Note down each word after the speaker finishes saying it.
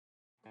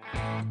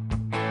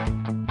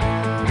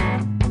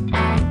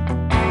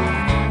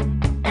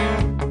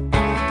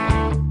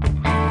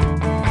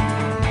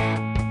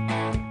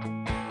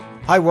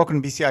Hi,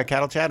 welcome to BCI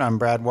Cattle Chat. I'm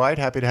Brad White.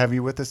 Happy to have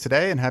you with us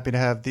today, and happy to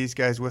have these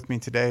guys with me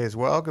today as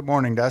well. Good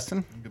morning,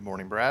 Dustin. Good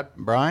morning, Brad.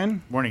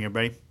 Brian. Morning,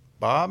 everybody.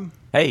 Bob.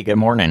 Hey, good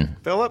morning.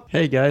 Philip.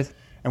 Hey, guys.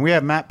 And we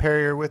have Matt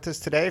Perrier with us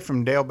today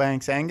from Dale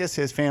Banks Angus.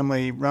 His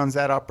family runs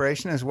that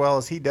operation as well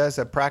as he does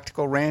a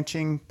practical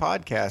ranching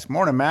podcast.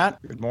 Morning, Matt.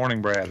 Good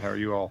morning, Brad. How are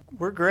you all?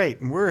 We're great,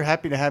 and we're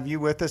happy to have you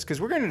with us because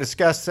we're going to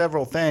discuss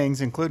several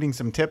things, including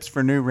some tips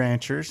for new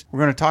ranchers. We're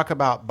going to talk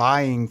about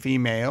buying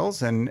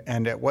females and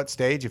at what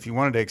stage, if you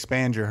wanted to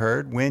expand your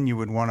herd, when you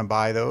would want to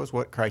buy those,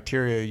 what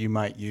criteria you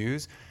might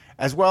use,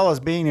 as well as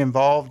being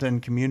involved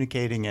in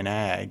communicating in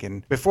ag.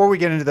 And before we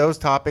get into those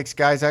topics,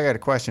 guys, I got a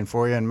question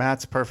for you, and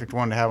Matt's a perfect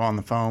one to have on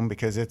the phone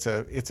because it's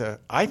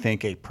I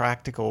think a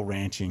practical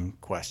ranching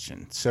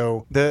question.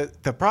 So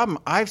the problem,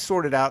 I've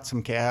sorted out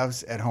some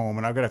calves at home,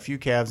 and I've got a few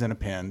calves in a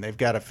pen. They've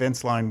got a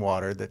fence line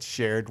water that's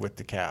shared with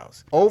the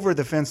cows. Over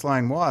the fence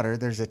line water,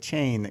 there's a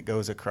chain that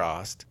goes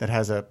across that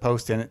has a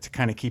post in it to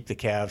kind of keep the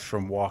calves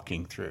from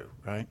walking through,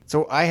 right?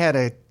 So I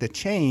had the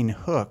chain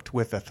hooked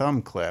with a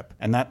thumb clip,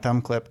 and that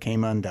thumb clip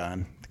came undone.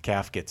 The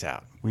calf gets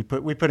out. We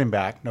put him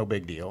back, no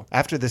big deal.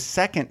 After the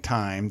second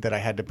time that I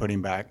had to put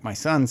him back, my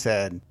son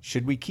said,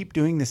 should we keep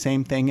doing the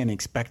same thing and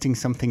expecting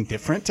something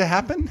different to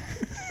happen?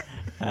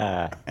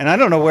 And I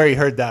don't know where he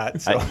heard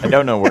that. So. I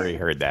don't know where he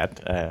heard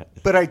that.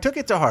 But I took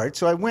it to heart.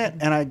 So I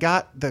went and I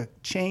got the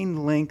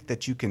chain link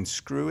that you can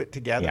screw it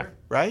together,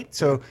 right?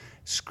 So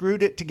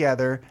screwed it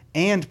together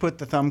and put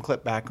the thumb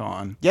clip back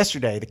on.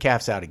 Yesterday, the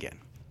calf's out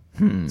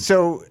again.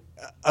 So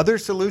other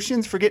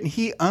solutions for getting,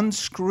 he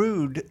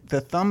unscrewed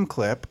the thumb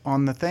clip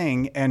on the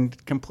thing and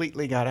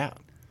completely got out.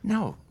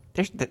 No,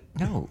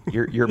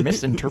 you're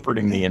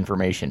misinterpreting the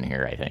information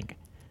here, I think.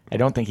 I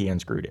don't think he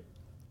unscrewed it.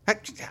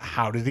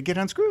 How did it get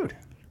unscrewed?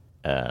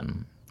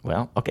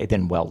 Well, okay,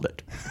 then weld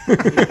it.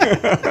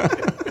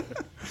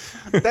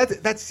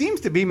 That seems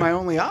to be my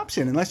only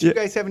option, unless you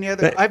guys have any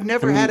other. I've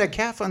never had a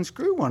calf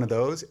unscrew one of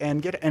those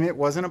and it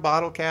wasn't a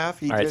bottle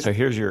calf. All right, so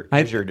here's your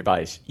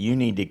advice. You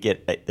need to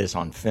get this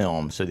on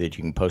film so that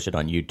you can post it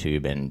on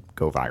YouTube and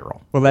go viral.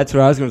 Well, that's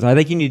what I was going to say. I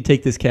think you need to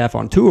take this calf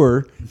on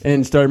tour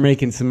and start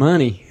making some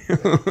money.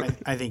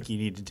 I think you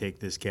need to take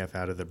this calf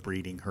out of the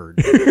breeding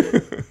herd.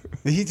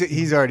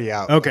 He's already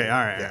out. Okay,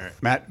 all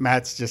right.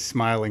 Matt's just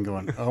smiling,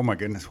 going, "Oh my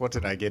goodness, what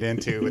did I get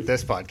into with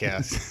this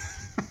podcast?"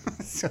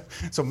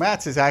 So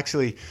Matt's is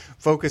actually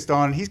focused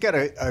on. He's got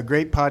a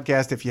great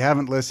podcast. If you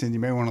haven't listened, you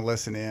may want to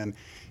listen in.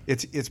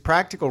 It's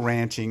practical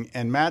ranching,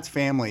 and Matt's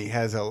family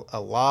has a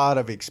lot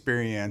of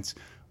experience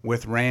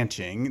with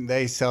ranching.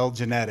 They sell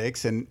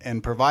genetics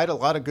and provide a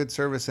lot of good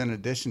service in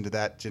addition to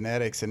that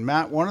genetics. And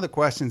Matt, one of the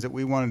questions that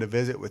we wanted to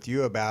visit with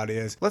you about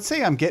is, let's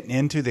say I'm getting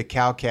into the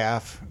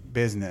cow-calf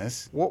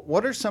business.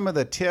 What are some of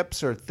the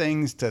tips or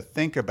things to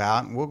think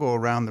about? And we'll go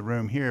around the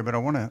room here, but I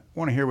want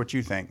to hear what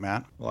you think,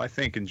 Matt. Well, I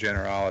think in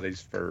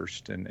generalities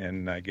first,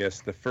 and I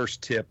guess the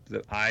first tip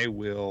that I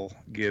will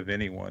give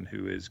anyone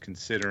who is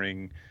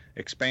considering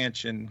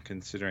expansion,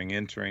 considering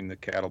entering the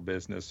cattle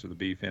business or the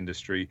beef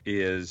industry,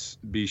 is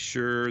be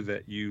sure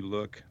that you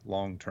look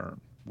long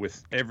term.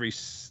 With every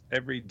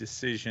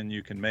decision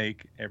you can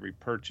make, every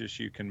purchase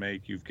you can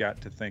make, you've got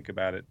to think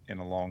about it in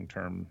a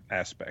long-term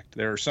aspect.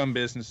 There are some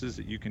businesses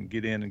that you can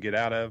get in and get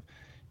out of.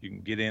 You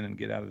can get in and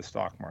get out of the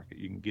stock market.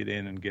 You can get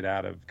in and get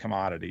out of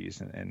commodities.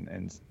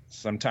 And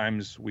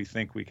sometimes we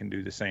think we can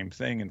do the same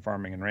thing in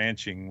farming and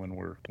ranching when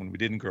we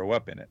didn't grow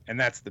up in it. And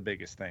that's the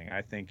biggest thing.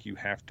 I think you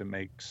have to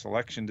make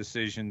selection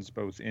decisions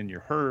both in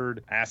your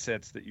herd,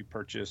 assets that you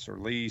purchase or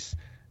lease.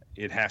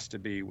 It has to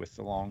be with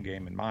the long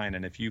game in mind.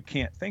 And if you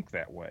can't think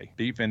that way,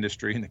 beef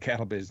industry and the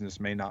cattle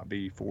business may not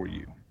be for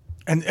you.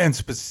 And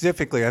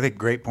specifically, I think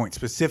great point,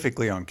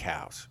 specifically on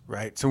cows,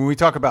 right? So when we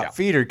talk about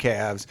feeder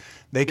calves,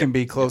 they can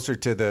be closer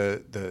to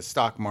the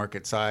stock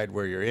market side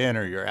where you're in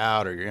or you're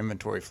out or your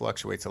inventory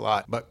fluctuates a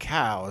lot. But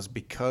cows,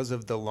 because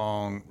of the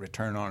long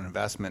return on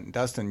investment, and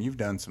Dustin, you've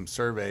done some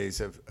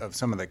surveys of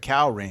some of the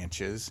cow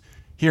ranches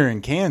here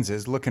in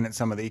Kansas, looking at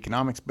some of the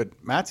economics, but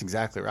Matt's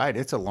exactly right.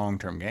 It's a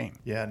long-term game.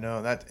 Yeah, no,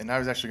 and I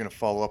was actually going to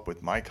follow up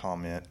with my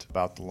comment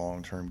about the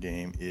long-term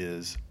game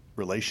is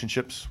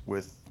relationships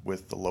with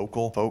the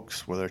local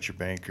folks, whether it's your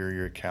banker,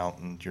 your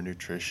accountant, your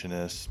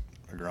nutritionist,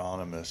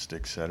 agronomist,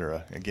 et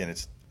cetera. Again,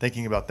 it's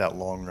thinking about that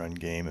long-run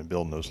game and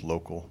building those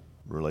local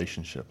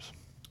relationships.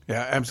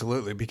 Yeah,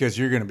 absolutely, because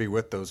you're going to be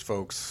with those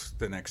folks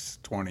the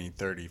next 20,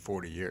 30,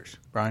 40 years.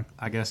 Brian?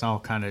 I guess I'll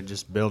kind of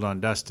just build on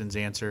Dustin's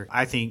answer.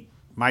 I think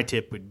my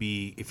tip would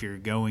be, if you're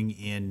going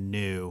in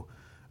new,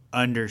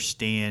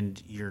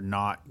 understand you're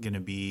not going to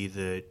be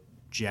the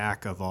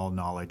jack of all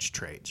knowledge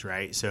trades,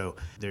 right? So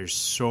there's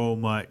so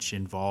much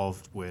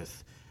involved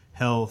with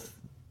health,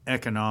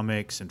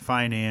 economics, and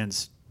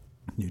finance,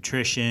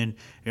 nutrition,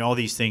 and all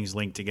these things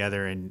linked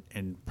together. And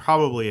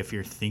probably if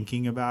you're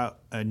thinking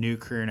about a new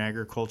career in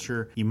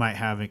agriculture, you might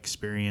have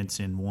experience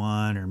in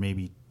one or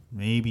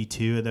maybe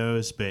two of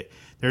those, but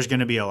there's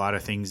going to be a lot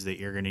of things that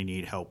you're going to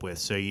need help with.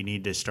 So you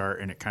need to start,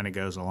 and it kind of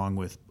goes along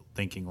with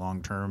thinking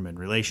long-term and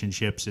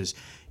relationships, is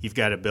you've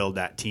got to build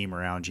that team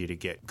around you to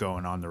get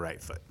going on the right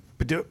foot.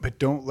 But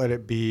don't let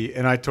it be,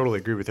 and I totally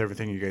agree with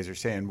everything you guys are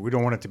saying. We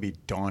don't want it to be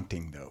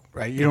daunting, though,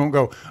 right? You don't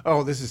go,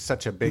 oh, this is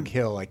such a big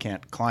hill, I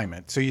can't climb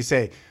it. So you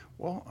say,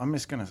 well, I'm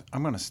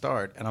gonna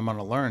start, and I'm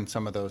gonna learn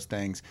some of those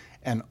things.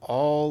 And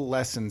all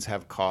lessons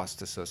have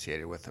cost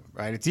associated with them,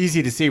 right? It's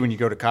easy to see when you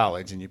go to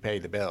college and you pay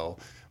the bill,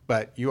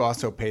 but you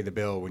also pay the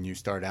bill when you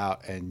start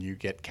out and you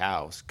get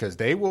cows, because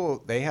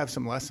they have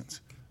some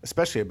lessons,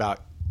 especially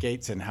about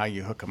gates and how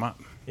you hook them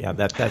up. Yeah,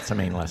 that's the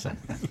main lesson.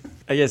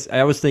 I guess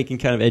I was thinking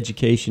kind of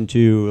education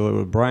too,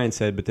 what Brian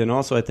said, but then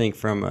also I think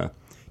from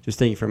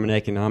an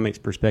economics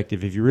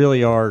perspective, if you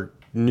really are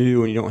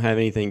new and you don't have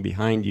anything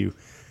behind you,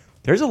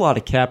 there's a lot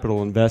of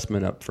capital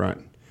investment up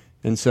front.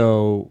 And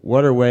so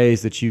what are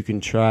ways that you can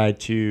try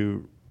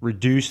to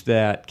reduce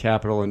that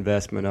capital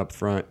investment up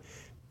front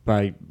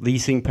by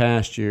leasing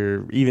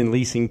pasture, even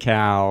leasing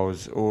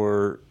cows,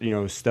 or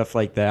stuff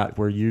like that,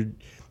 where you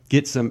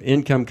get some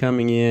income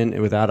coming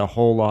in without a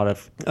whole lot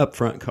of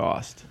upfront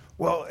cost?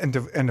 Well, and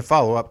to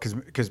follow up,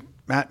 because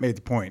Matt made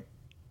the point,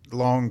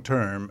 long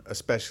term,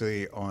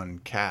 especially on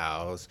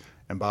cows,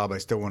 and Bob, I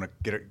still want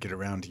to get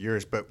around to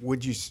yours, but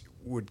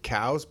would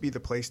cows be the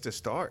place to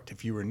start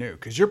if you were new?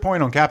 Because your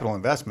point on capital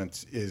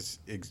investments is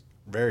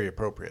very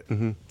appropriate.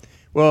 Mm-hmm.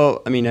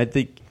 Well, I mean, I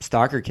think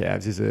stocker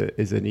calves is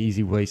an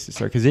easy place to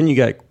start, because then you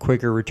got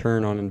quicker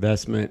return on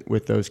investment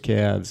with those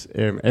calves.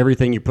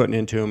 Everything you're putting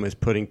into them is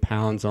putting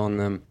pounds on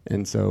them,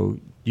 and so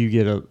you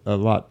get a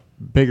lot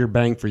bigger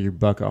bang for your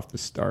buck off the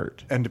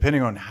start. And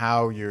depending on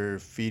how you're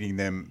feeding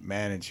them,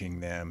 managing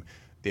them,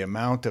 the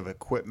amount of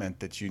equipment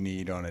that you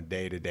need on a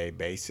day-to-day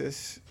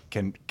basis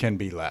can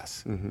be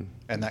less. Mm-hmm.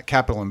 And that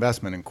capital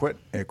investment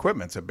in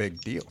equipment's a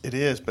big deal. It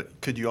is, but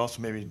could you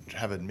also maybe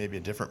have a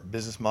different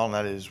business model?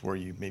 And that is where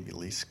you maybe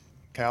lease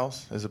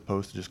cows as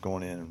opposed to just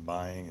going in and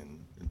buying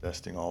and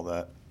investing all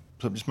that.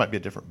 So it just might be a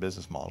different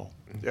business model.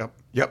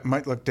 Yep.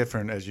 Might look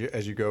different as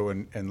you go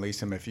and lease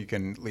them. If you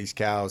can lease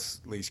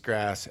cows, lease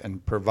grass,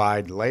 and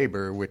provide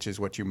labor, which is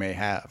what you may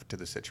have to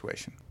the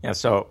situation. Yeah.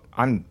 So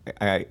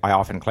I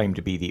often claim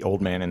to be the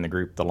old man in the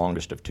group, the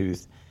longest of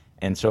tooth,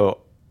 and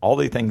so all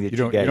the things that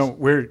you guys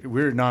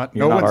we're not.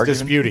 No not one's arguing?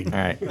 disputing. All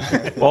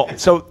right. Well,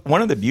 so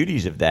one of the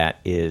beauties of that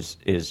is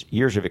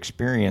years of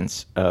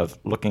experience of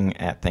looking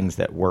at things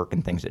that work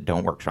and things that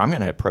don't work. So I'm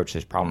going to approach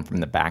this problem from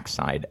the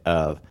backside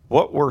of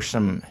what were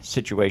some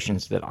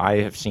situations that I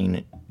have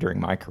seen during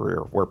my career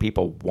where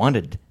people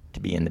wanted to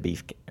be in the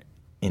beef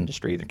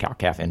industry, the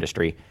cow-calf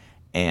industry,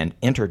 and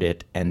entered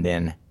it and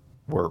then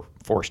were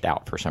forced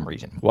out for some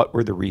reason. What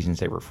were the reasons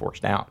they were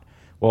forced out?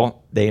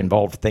 Well, they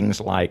involved things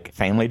like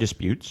family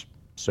disputes.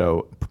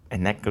 So,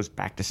 and that goes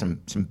back to some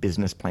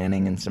business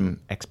planning and some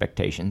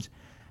expectations,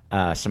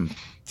 some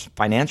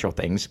financial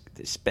things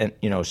spent,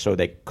 so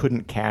they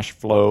couldn't cash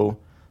flow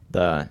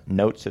the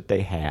notes that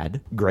they had,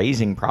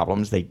 grazing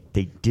problems. They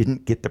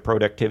didn't get the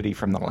productivity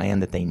from the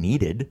land that they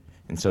needed.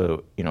 And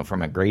so,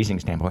 from a grazing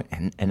standpoint,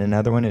 and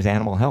another one is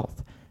animal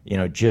health,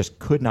 just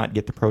could not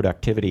get the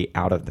productivity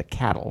out of the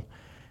cattle.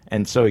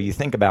 And so you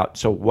think about,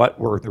 so what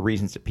were the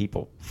reasons that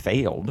people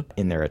failed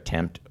in their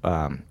attempt?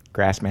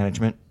 Grass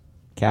management,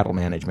 cattle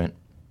management,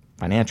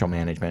 financial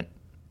management,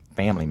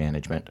 family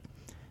management.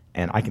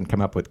 And I can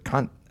come up with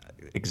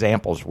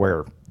examples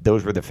where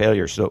those were the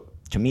failures. So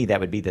to me, that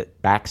would be the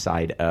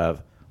backside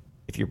of,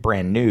 if you're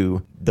brand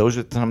new, those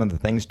are some of the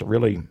things to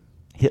really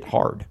hit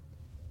hard.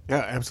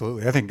 Yeah,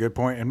 absolutely. I think good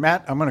point. And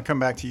Matt, I'm going to come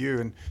back to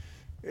you. And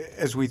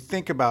as we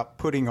think about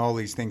putting all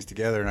these things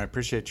together, and I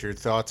appreciate your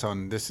thoughts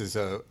on this is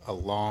a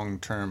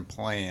long-term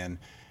plan.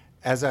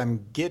 As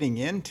I'm getting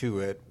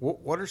into it,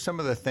 what are some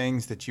of the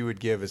things that you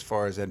would give as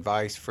far as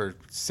advice for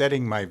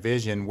setting my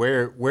vision?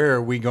 Where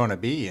are we going to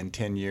be in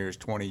 10 years,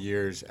 20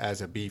 years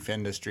as a beef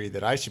industry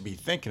that I should be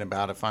thinking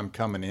about if I'm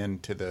coming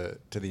into the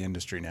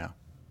industry now?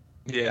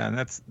 Yeah, and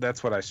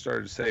that's what I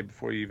started to say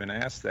before you even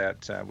asked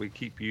that. We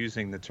keep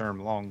using the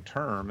term long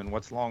term, and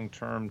what's long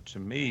term to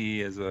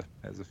me as a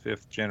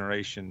fifth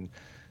generation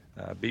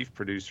beef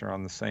producer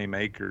on the same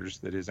acres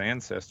that his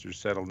ancestors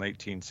settled in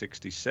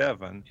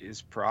 1867 is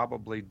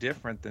probably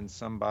different than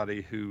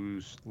somebody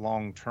whose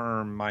long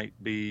term might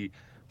be,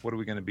 what are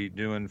we going to be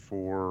doing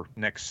for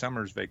next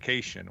summer's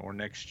vacation or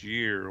next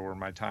year or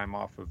my time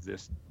off of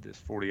this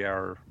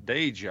 40-hour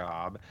day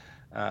job.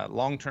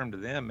 Long term to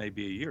them may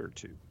be a year or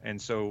two.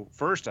 And so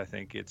first, I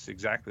think it's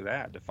exactly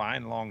that.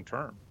 Define long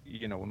term.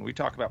 When we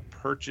talk about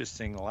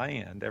purchasing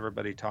land,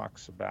 everybody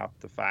talks about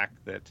the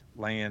fact that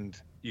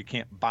land you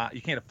can't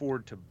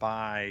afford to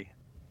buy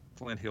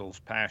Flint Hills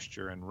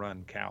pasture and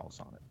run cows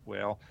on it.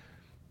 Well,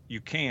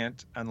 you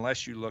can't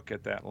unless you look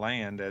at that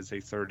land as a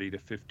 30 to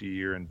 50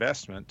 year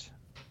investment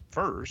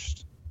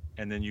first,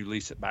 and then you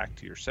lease it back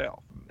to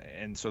yourself.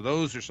 And so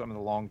those are some of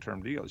the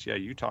long-term deals. Yeah,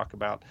 you talk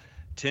about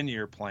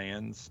 10-year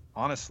plans.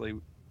 Honestly,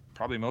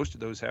 probably most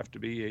of those have to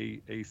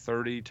be a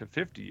 30 to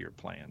 50-year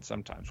plan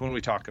sometimes when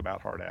we talk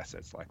about hard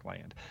assets like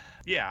land.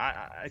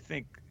 Yeah, I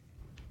think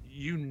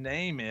you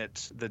name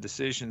it, the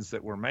decisions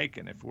that we're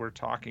making. If we're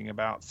talking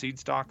about seed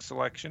stock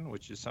selection,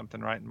 which is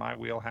something right in my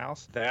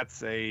wheelhouse,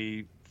 that's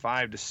a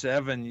 5 to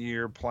 7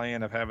 year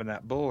plan of having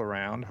that bull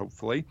around,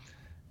 hopefully.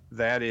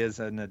 That is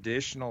an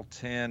additional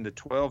 10 to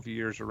 12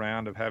 years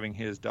around of having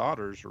his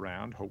daughters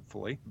around,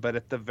 hopefully. But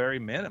at the very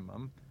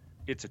minimum,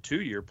 it's a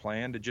 2-year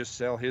plan to just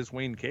sell his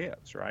weaned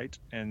calves, right?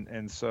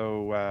 And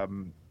so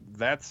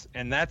that's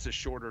a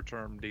shorter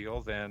term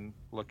deal than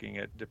looking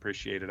at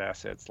depreciated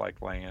assets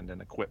like land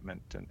and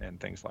equipment and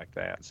things like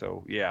that.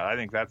 So yeah, I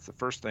think that's the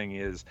first thing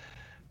is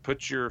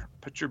put your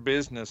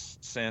business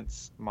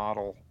sense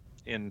model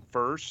in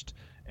first,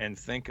 and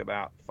think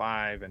about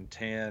 5 and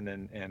 10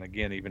 and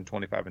again even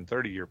 25 and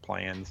 30 year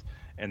plans,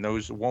 and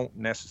those won't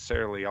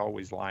necessarily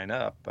always line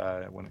up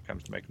when it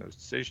comes to making those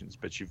decisions,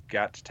 but you've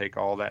got to take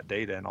all that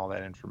data and all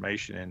that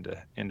information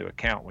into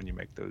account when you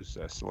make those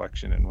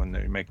selection and when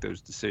you make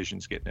those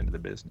decisions getting into the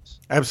business.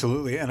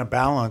 Absolutely, and a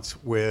balance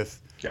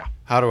with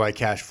how do I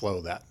cash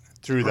flow that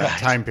through that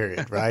time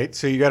period, right?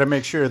 So you got to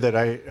make sure that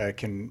I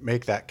can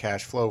make that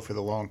cash flow for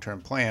the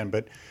long-term plan.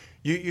 But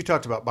you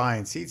talked about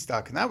buying seed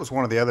stock, and that was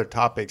one of the other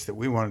topics that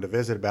we wanted to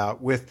visit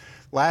about. With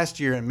last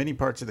year in many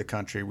parts of the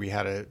country, we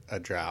had a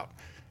drought,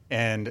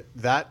 and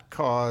that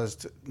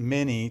caused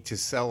many to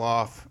sell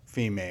off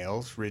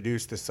females,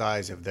 reduce the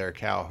size of their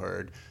cow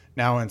herd.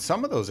 Now, in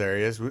some of those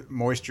areas,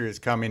 moisture is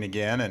coming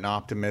again, and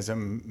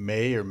optimism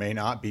may or may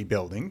not be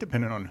building,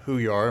 depending on who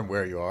you are and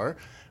where you are.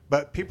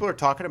 But people are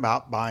talking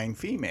about buying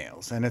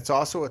females, and it's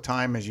also a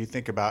time as you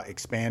think about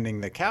expanding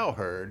the cow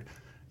herd.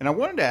 And I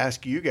wanted to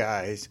ask you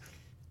guys,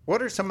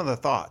 what are some of the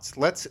thoughts?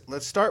 Let's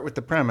start with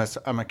the premise.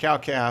 I'm a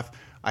cow-calf.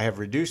 I have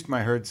reduced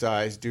my herd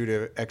size due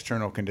to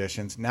external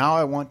conditions. Now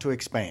I want to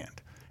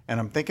expand, and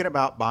I'm thinking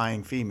about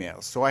buying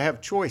females. So I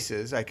have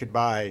choices. I could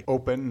buy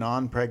open,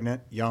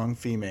 non-pregnant, young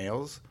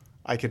females.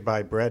 I could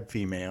buy bred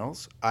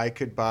females. I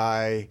could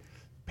buy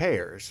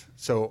pairs,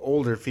 so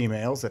older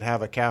females that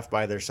have a calf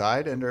by their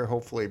side and are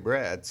hopefully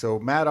bred. So,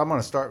 Matt, I'm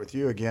going to start with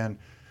you again.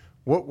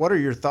 What are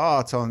your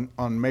thoughts on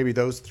maybe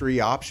those 3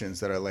 options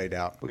that I laid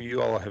out? Well,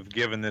 you all have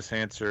given this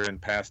answer in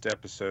past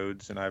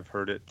episodes, and I've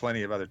heard it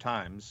plenty of other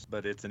times,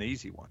 but it's an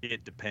easy one.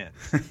 It depends.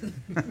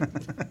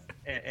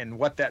 and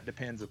what that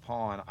depends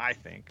upon, I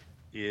think,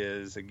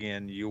 is,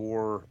 again,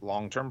 your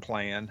long-term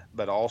plan,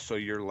 but also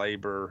your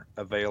labor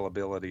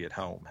availability at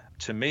home.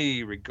 To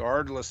me,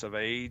 regardless of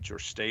age or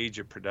stage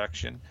of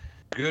production,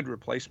 good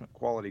replacement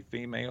quality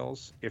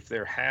females, if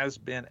there has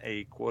been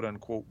a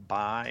quote-unquote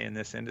buy in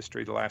this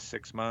industry the last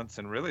 6 months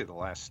and really the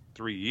last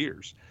 3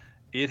 years,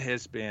 it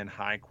has been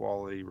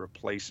high-quality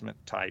replacement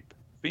type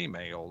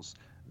females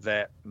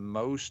that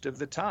most of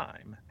the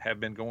time have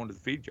been going to the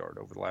feed yard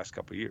over the last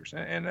couple of years.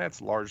 And that's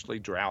largely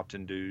drought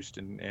induced,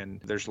 and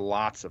there's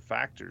lots of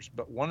factors.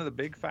 But one of the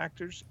big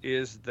factors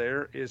is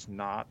there is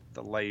not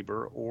the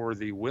labor or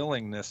the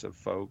willingness of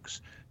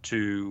folks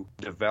to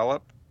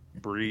develop,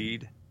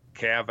 breed,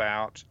 calve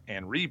out,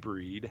 and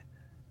rebreed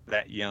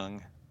that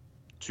young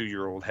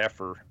 2-year-old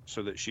heifer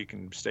so that she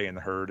can stay in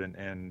the herd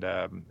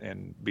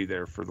and be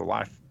there for the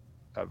life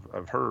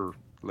of her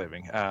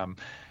living.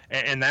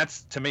 And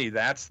that's, to me,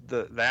 that's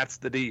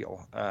the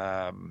deal,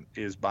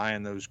 is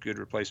buying those good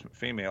replacement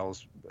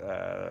females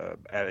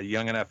at a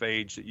young enough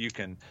age that you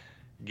can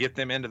get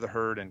them into the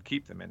herd and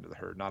keep them into the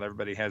herd. Not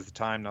everybody has the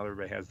time, not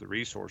everybody has the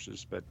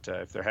resources, but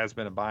if there has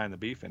been a buy in the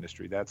beef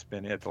industry, that's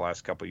been it the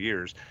last couple of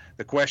years.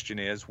 The question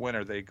is, when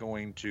are they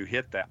going to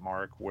hit that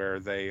mark where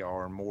they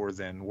are more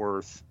than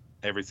worth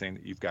everything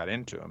that you've got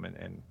into them?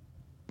 And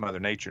Mother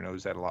Nature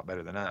knows that a lot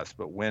better than us.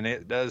 But when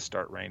it does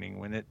start raining,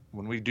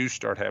 when we do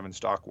start having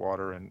stock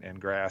water and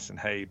grass and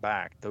hay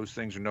back, those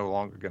things are no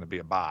longer going to be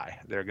a buy.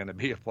 They're going to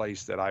be a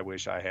place that I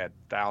wish I had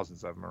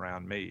thousands of them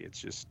around me. It's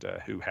just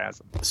who has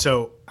them.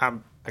 So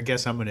I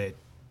guess I'm gonna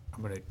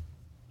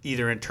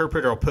either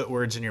interpret or put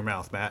words in your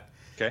mouth, Matt.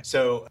 Okay.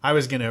 So I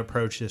was gonna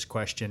approach this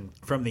question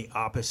from the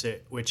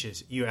opposite, which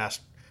is you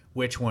asked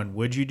which one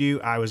would you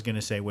do. I was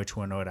gonna say which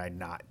one would I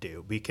not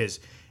do, because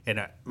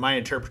my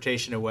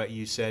interpretation of what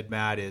you said,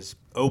 Matt, is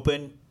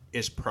open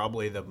is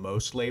probably the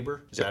most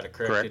labor. Is that a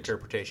correct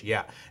interpretation?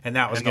 Yeah, and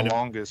that was the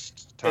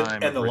longest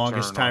time and the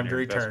longest time to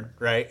return,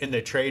 right? And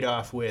the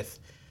trade-off with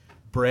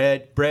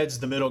bread's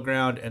the middle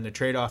ground, and the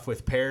trade-off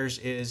with pairs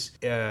is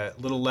a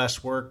little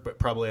less work, but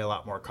probably a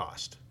lot more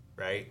cost,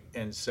 right?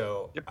 And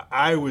so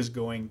I was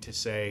going to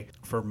say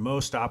for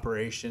most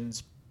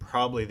operations,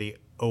 probably the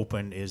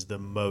open is the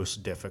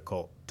most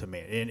difficult to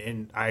manage.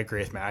 And I agree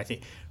with Matt. I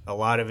think a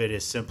lot of it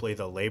is simply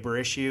the labor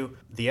issue.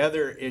 The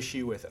other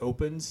issue with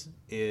opens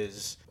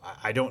is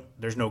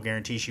there's no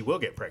guarantee she will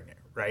get pregnant,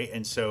 right?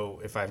 And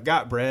so if I've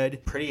got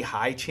bred, pretty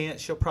high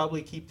chance she'll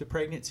probably keep the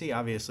pregnancy.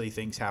 Obviously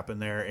things happen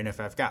there. And if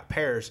I've got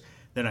pairs,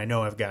 then I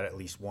know I've got at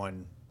least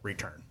one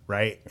return,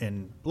 right?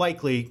 And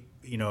likely,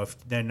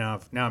 now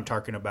I'm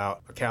talking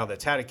about a cow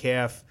that's had a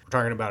calf. We're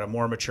talking about a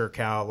more mature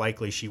cow.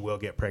 Likely she will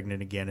get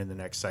pregnant again in the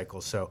next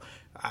cycle. So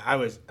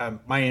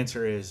my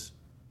answer is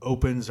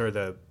opens are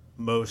the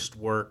most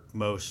work,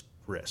 most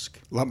risk.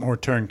 A lot more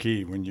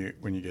turnkey when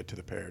you get to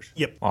the pairs.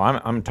 Yep. Well,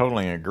 I'm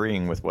totally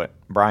agreeing with what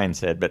Brian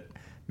said, but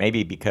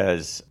maybe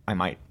because I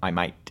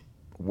might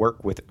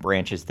work with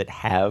ranches that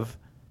have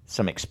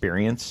some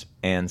experience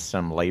and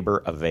some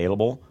labor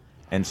available.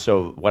 And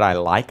so what I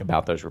like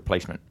about those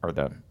replacement or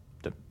the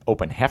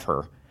open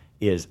heifer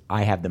is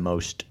I have the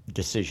most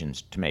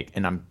decisions to make,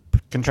 and I'm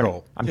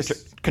Control.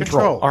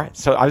 Control. All right.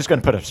 So I was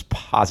going to put a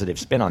positive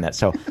spin on that.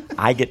 So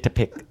I get to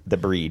pick the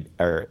breed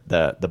or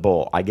the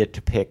bull. I get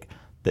to pick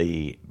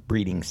the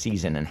breeding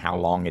season and how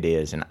long it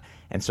is,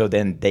 and so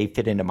then they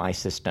fit into my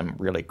system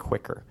really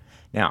quicker.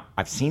 Now,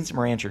 I've seen some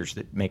ranchers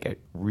that make it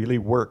really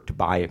work to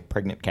buy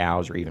pregnant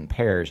cows or even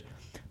pairs,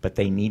 but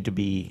they need to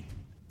be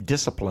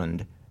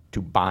disciplined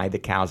to buy the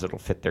cows that will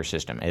fit their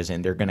system, as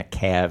in they're going to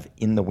calve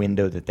in the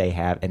window that they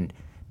have, and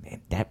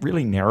that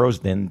really narrows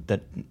then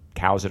the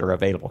cows that are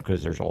available,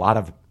 because there's a lot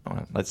of,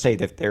 let's say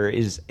that there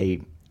is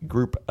a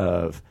group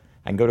of,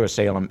 I can go to a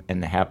sale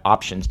and have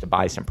options to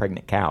buy some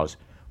pregnant cows.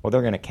 Well,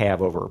 they're going to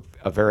calve over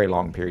a very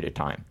long period of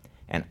time,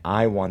 and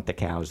I want the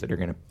cows that are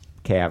going to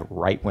calve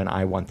right when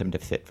I want them to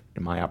fit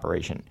in my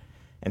operation.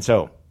 And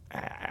so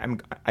I'm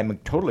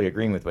totally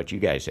agreeing with what you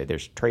guys said.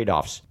 There's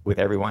trade-offs with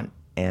everyone,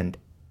 and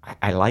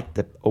I like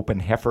the open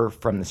heifer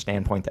from the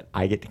standpoint that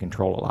I get to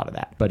control a lot of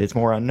that. But it's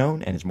more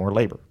unknown and it's more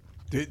labor.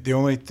 The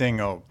only thing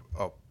I'll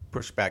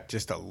push back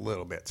just a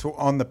little bit. So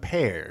on the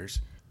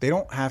pairs, they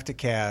don't have to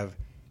calve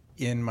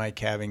in my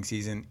calving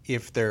season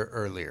if they're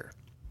earlier.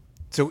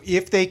 So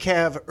if they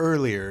calve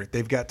earlier,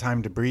 they've got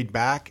time to breed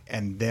back,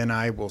 and then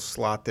I will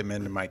slot them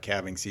into my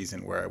calving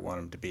season where I want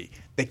them to be.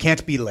 They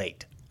can't be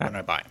late when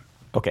I buy them.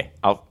 Okay,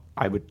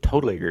 I would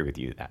totally agree with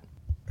you with that.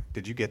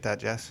 Did you get that,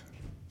 Jess?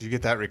 Did you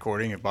get that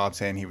recording of Bob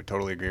saying he would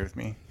totally agree with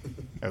me?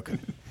 Okay.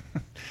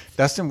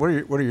 Dustin, what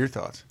are your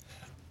thoughts?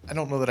 I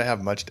don't know that I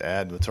have much to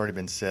add. What's already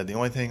been said. The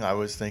only thing I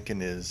was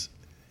thinking is,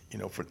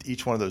 for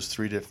each one of those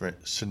three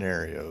different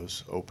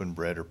scenarios, open,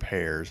 bred, or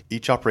pairs,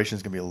 each operation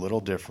is going to be a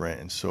little different.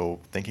 And so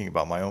thinking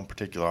about my own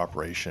particular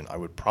operation, I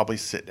would probably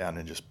sit down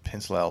and just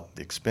pencil out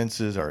the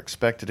expenses, our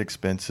expected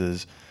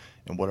expenses,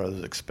 and what are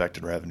those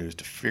expected revenues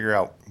to figure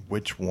out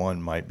which one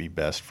might be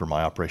best for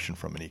my operation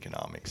from an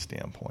economic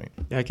standpoint.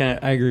 Yeah,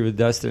 I agree with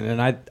Dustin,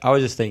 and I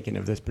was just thinking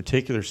of this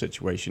particular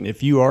situation.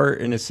 If you are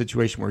in a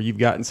situation where you've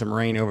gotten some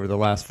rain over the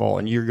last fall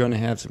and you're going to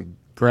have some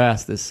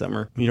grass this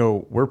summer,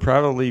 we're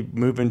probably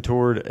moving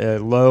toward a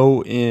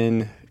low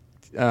in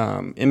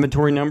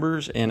inventory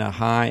numbers and a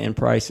high in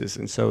prices,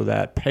 and so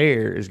that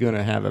pair is going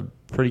to have a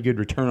pretty good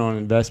return on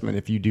investment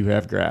if you do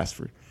have grass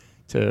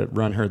to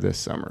run her this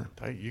summer.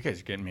 You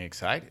guys are getting me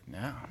excited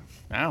now.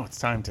 Now it's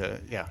time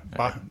to,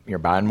 You're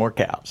buying more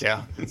cows.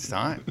 Yeah, it's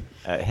time.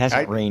 It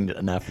hasn't rained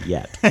enough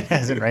yet. It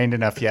hasn't rained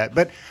enough yet,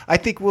 but I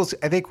think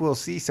we'll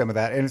see some of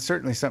that, and it's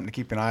certainly something to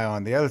keep an eye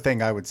on. The other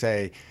thing I would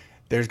say,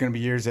 there's going to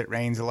be years it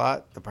rains a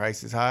lot, the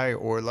price is high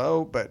or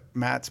low, but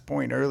Matt's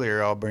point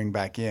earlier I'll bring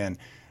back in.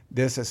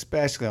 This,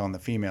 especially on the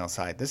female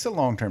side, this is a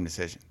long-term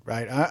decision,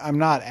 right? I'm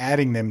not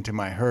adding them to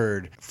my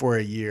herd for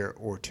a year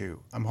or two.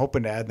 I'm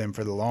hoping to add them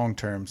for the long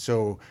term.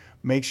 So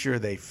make sure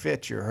they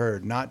fit your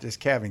herd, not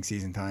just calving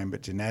season time,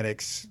 but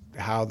genetics,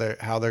 how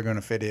they're going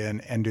to fit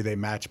in, and do they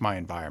match my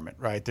environment,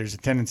 right? There's a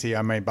tendency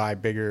I may buy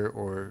bigger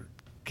or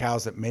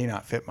cows that may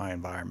not fit my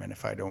environment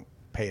if I don't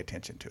pay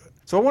attention to it.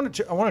 So I want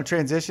to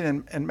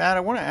transition, and Matt, I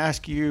want to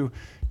ask you.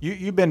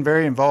 You've been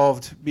very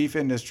involved, beef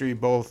industry,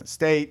 both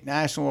state,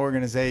 national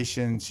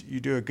organizations.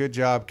 You do a good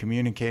job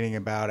communicating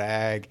about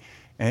ag.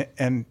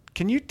 And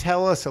can you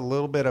tell us a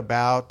little bit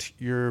about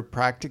your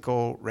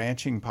Practical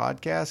Ranching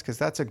podcast? Because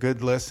that's a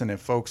good listen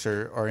if folks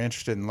are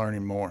interested in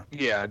learning more.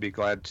 Yeah, I'd be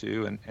glad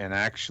to. And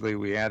actually,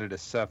 we added a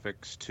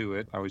suffix to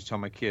it. I always tell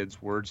my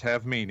kids, words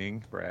have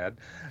meaning, Brad.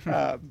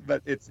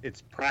 But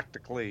it's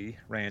practically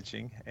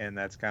ranching, and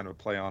that's kind of a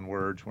play on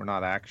words. We're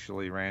not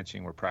actually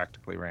ranching. We're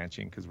practically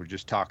ranching because we're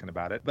just talking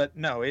about it. But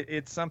no,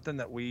 it's something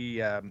that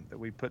we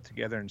put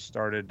together and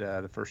started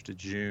the 1st of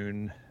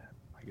June,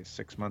 I guess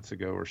 6 months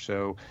ago or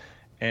so.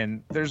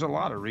 And there's a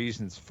lot of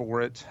reasons for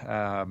it.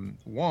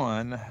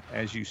 One,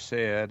 as you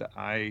said,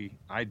 I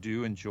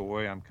do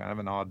enjoy, I'm kind of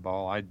an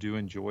oddball, I do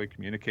enjoy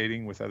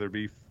communicating with other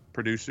beef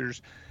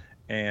producers.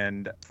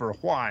 And for a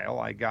while,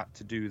 I got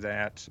to do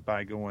that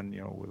by going,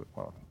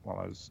 while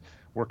I was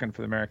working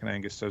for the American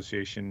Angus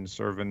Association,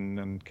 serving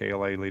in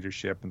KLA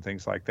leadership and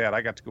things like that,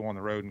 I got to go on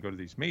the road and go to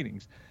these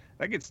meetings.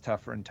 That gets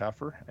tougher and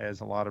tougher,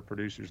 as a lot of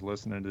producers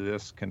listening to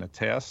this can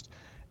attest.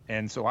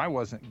 And so I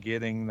wasn't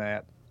getting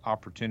that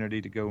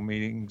opportunity to go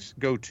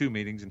to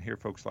meetings and hear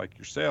folks like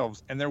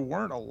yourselves, and there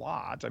weren't a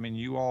lot. I mean,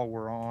 you all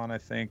were on. I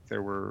think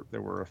there were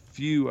a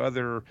few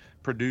other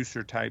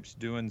producer types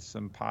doing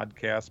some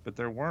podcasts, but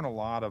there weren't a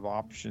lot of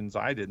options,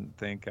 I didn't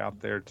think, out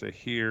there to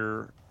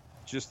hear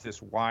just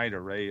this wide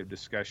array of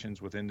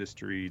discussions with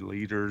industry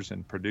leaders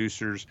and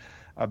producers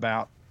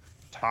about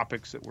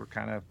topics that were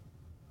kind of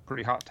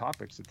pretty hot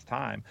topics at the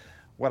time.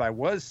 What I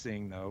was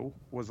seeing, though,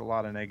 was a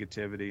lot of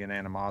negativity and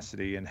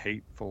animosity and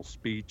hateful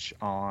speech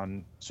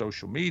on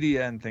social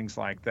media and things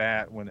like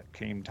that when it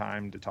came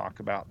time to talk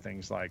about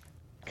things like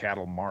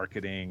cattle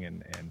marketing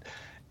and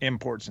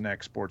imports and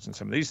exports and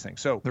some of these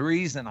things. So the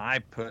reason I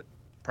put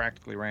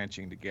Practically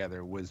Ranching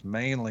together was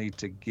mainly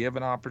to give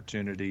an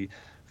opportunity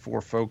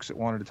for folks that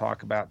wanted to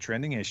talk about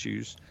trending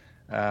issues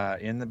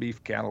in the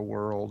beef cattle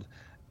world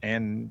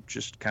and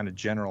just kind of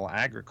general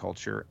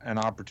agriculture, an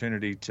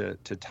opportunity to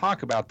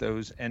talk about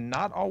those and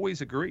not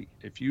always agree.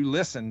 If you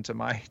listen to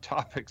my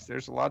topics,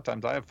 there's a lot of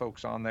times I have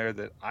folks on there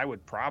that I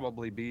would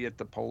probably be at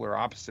the polar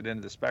opposite end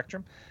of the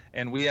spectrum,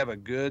 and we have a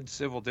good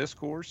civil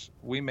discourse.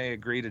 We may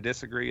agree to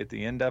disagree at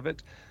the end of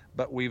it,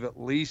 but we've at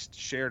least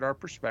shared our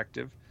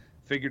perspective,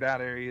 figured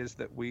out areas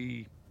that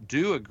we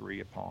do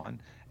agree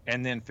upon,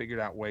 and then figured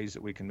out ways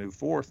that we can move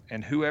forth.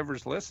 And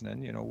whoever's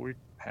listening, we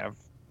have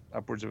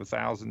upwards of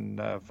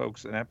 1,000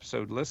 folks an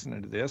episode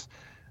listening to this.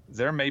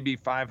 There may be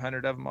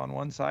 500 of them on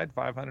one side,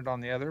 500 on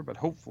the other, but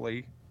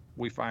hopefully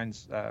we find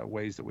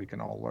ways that we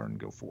can all learn and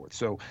go forth.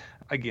 So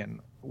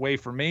again, way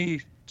for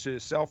me to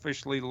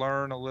selfishly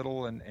learn a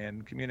little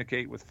and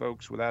communicate with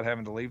folks without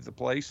having to leave the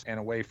place, and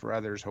a way for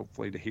others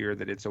hopefully to hear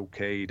that it's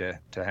okay to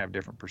have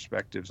different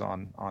perspectives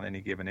on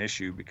any given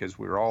issue, because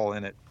we're all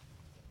in it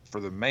for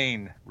the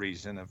main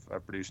reason of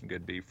producing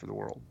good beef for the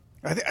world.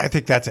 I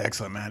think that's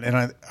excellent, man.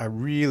 And I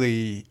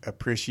really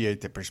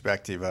appreciate the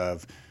perspective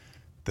of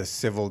the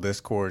civil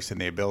discourse and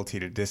the ability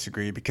to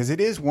disagree, because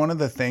it is one of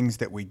the things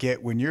that we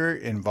get when you're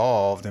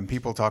involved, and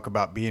people talk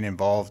about being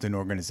involved in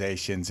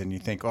organizations and you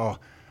think, oh,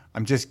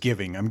 I'm just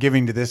giving. I'm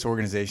giving to this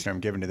organization. I'm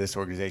giving to this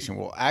organization.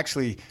 Well,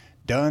 actually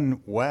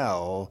done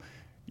well,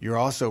 you're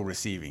also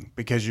receiving,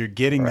 because you're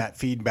getting that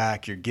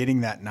feedback, you're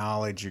getting that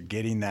knowledge, you're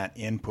getting that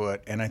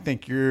input. And I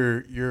think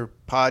your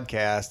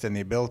podcast and the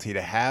ability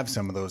to have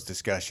some of those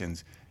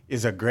discussions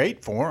is a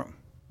great forum.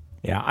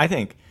 Yeah, I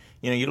think,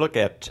 you look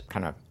at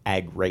kind of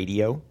ag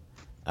radio,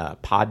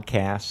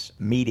 podcasts,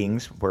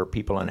 meetings where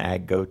people in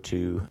ag go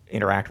to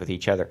interact with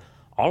each other.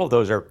 All of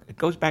those it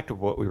goes back to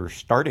what we were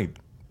starting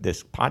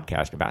this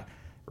podcast about.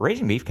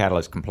 Raising beef cattle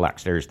is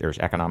complex. There's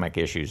economic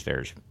issues,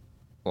 there's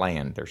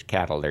land, there's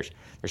cattle, there's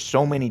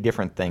so many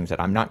different things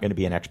that I'm not going to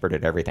be an expert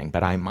at everything,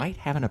 but I might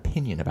have an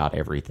opinion about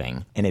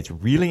everything. And it's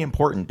really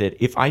important that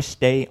if I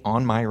stay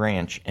on my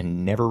ranch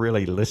and never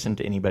really listen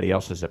to anybody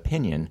else's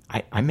opinion,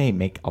 I may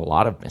make a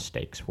lot of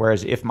mistakes.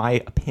 Whereas if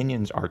my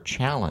opinions are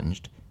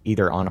challenged,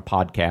 either on a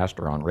podcast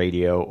or on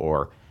radio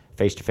or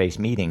face-to-face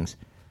meetings,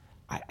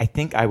 I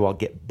think I will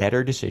get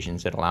better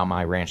decisions that allow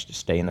my ranch to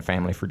stay in the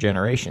family for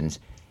generations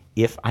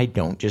if I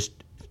don't just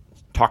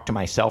talk to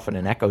myself in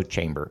an echo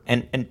chamber.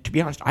 And to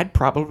be honest, I'd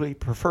probably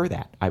prefer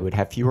that. I would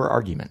have fewer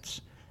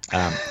arguments,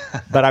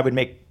 but I would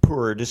make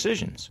poorer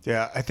decisions.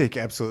 Yeah, I think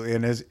absolutely.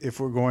 And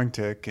if we're going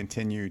to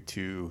continue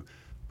to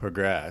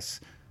progress,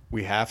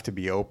 we have to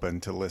be open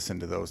to listen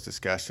to those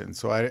discussions.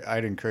 So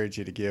I'd encourage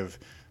you to give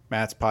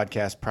Matt's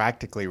podcast,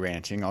 Practically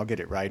Ranching. I'll get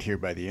it right here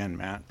by the end,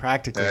 Matt.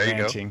 Practically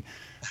Ranching.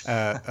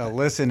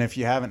 Listen if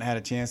you haven't had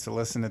a chance to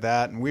listen to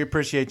that. And we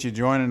appreciate you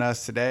joining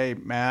us today,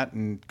 Matt,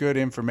 and good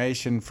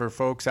information for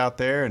folks out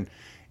there. And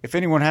if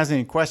anyone has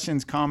any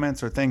questions,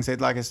 comments, or things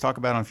they'd like us to talk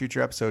about on a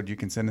future episode, you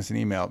can send us an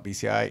email at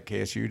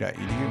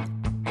bci@ksu.edu.